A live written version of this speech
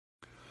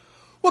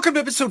Welcome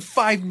to episode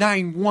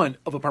 591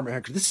 of Apartment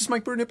Hacker. This is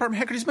Mike Burton. Apartment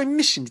Hacker. It is my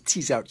mission to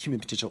tease out human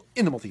potential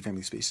in the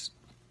multifamily space.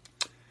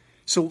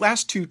 So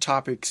last two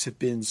topics have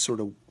been sort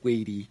of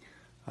weighty,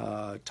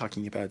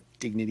 talking about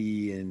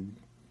dignity and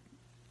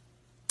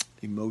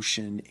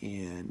emotion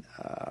and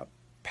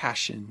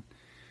passion.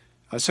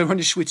 So I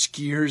want to switch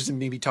gears and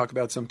maybe talk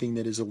about something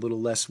that is a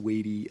little less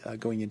weighty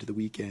going into the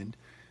weekend.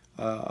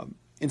 And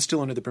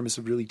still under the premise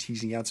of really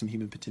teasing out some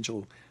human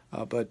potential,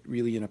 but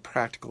really in a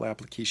practical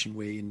application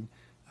way and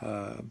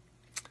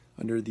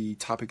under the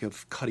topic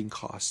of cutting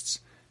costs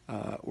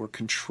or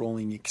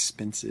controlling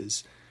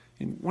expenses.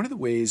 And one of the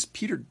ways,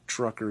 Peter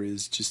Drucker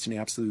is just an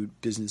absolute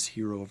business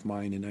hero of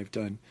mine, and I've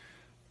done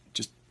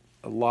just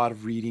a lot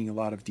of reading, a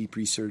lot of deep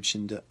research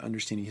into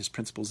understanding his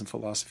principles and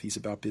philosophies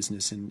about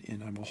business,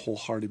 and I'm a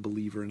wholehearted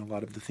believer in a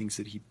lot of the things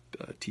that he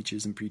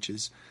teaches and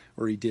preaches,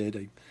 or he did.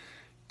 I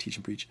teach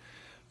and preach.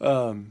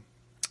 And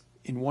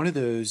one of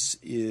those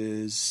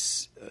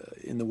is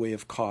in the way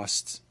of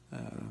cost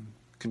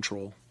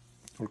control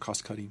or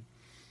cost cutting.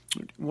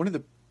 One of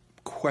the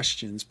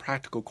questions,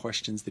 practical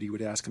questions that he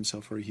would ask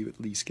himself, or he would at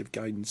least give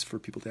guidance for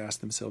people to ask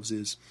themselves,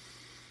 is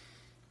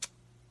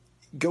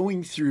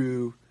going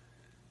through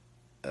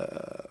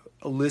a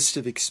list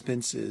of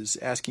expenses,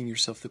 asking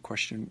yourself the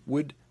question,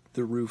 would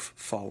the roof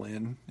fall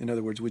in? In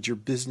other words, would your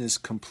business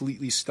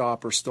completely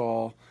stop or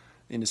stall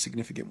in a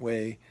significant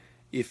way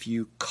if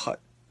you cut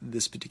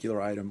this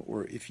particular item,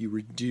 or if you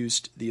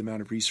reduced the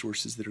amount of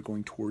resources that are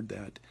going toward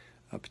that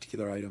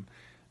particular item?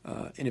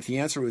 And if the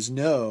answer was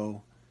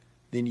no,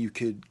 then you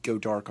could go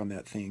dark on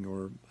that thing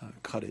or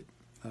cut it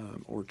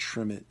or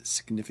trim it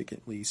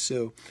significantly.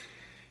 So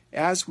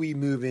as we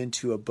move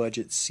into a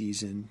budget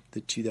season,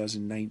 the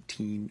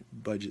 2019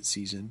 budget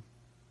season,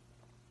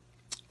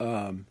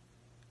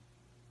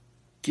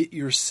 get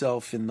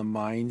yourself in the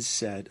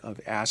mindset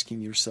of asking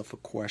yourself a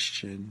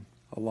question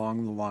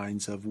along the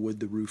lines of,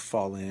 would the roof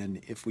fall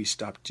in if we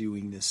stopped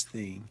doing this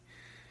thing?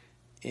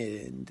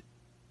 And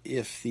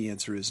if the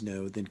answer is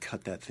no, then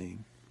cut that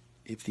thing.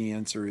 If the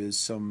answer is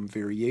some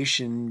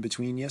variation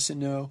between yes and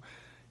no,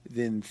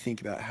 then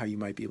think about how you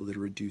might be able to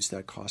reduce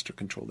that cost or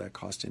control that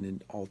cost in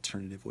an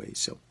alternative way.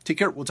 So take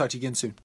care. We'll talk to you again soon.